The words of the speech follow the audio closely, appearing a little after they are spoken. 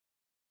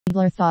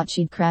Ziegler thought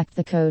she'd cracked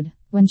the code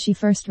when she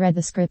first read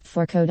the script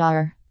for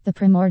Kodar, the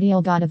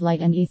primordial god of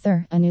light and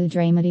ether, a new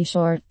dramedy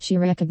short. She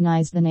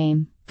recognized the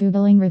name.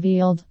 Googling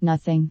revealed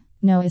nothing.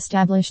 No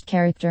established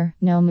character,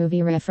 no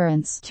movie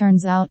reference.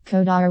 Turns out,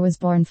 Kodar was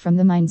born from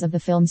the minds of the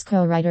film's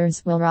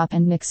co-writers, Ropp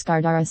and Nick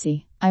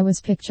Skardarasy. I was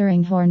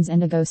picturing horns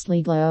and a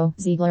ghostly glow.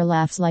 Ziegler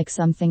laughs like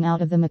something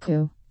out of the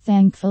Maku.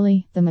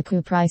 Thankfully, the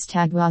Maku price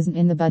tag wasn't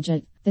in the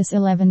budget. This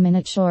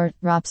 11-minute short,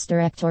 Ropp's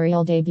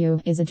directorial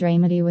debut, is a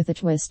dramedy with a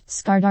twist.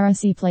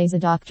 Skardarasy plays a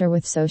doctor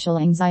with social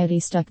anxiety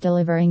stuck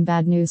delivering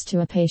bad news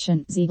to a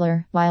patient,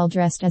 Ziegler, while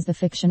dressed as the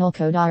fictional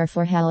Kodar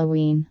for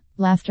Halloween.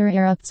 Laughter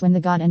erupts when the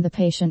god and the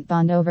patient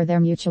bond over their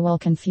mutual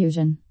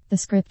confusion. The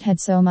script had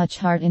so much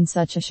heart in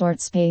such a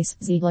short space,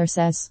 Ziegler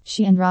says.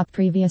 She and Ropp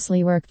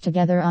previously worked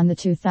together on the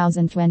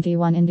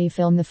 2021 indie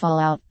film The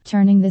Fallout.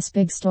 Turning this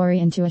big story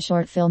into a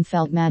short film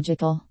felt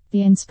magical.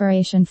 The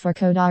inspiration for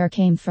Kodar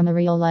came from a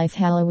real-life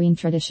Halloween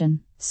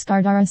tradition.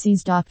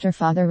 Skardarasy's doctor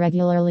father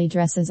regularly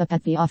dresses up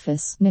at the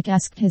office. Nick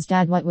asked his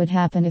dad what would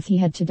happen if he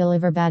had to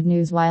deliver bad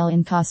news while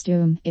in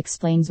costume,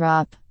 explains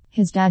Ropp.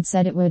 His dad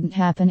said it wouldn't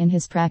happen in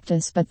his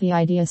practice, but the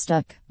idea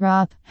stuck.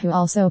 Ropp, who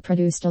also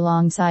produced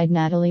alongside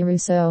Natalie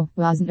Russo,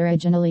 wasn't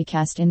originally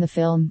cast in the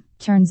film.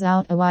 Turns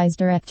out a wise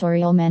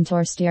directorial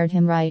mentor steered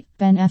him right.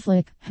 Ben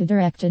Affleck, who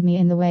directed me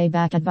in the way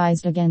back,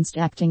 advised against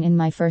acting in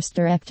my first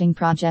directing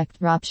project,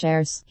 Ropp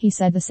shares. He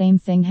said the same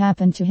thing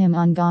happened to him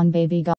on Gone Baby Gone.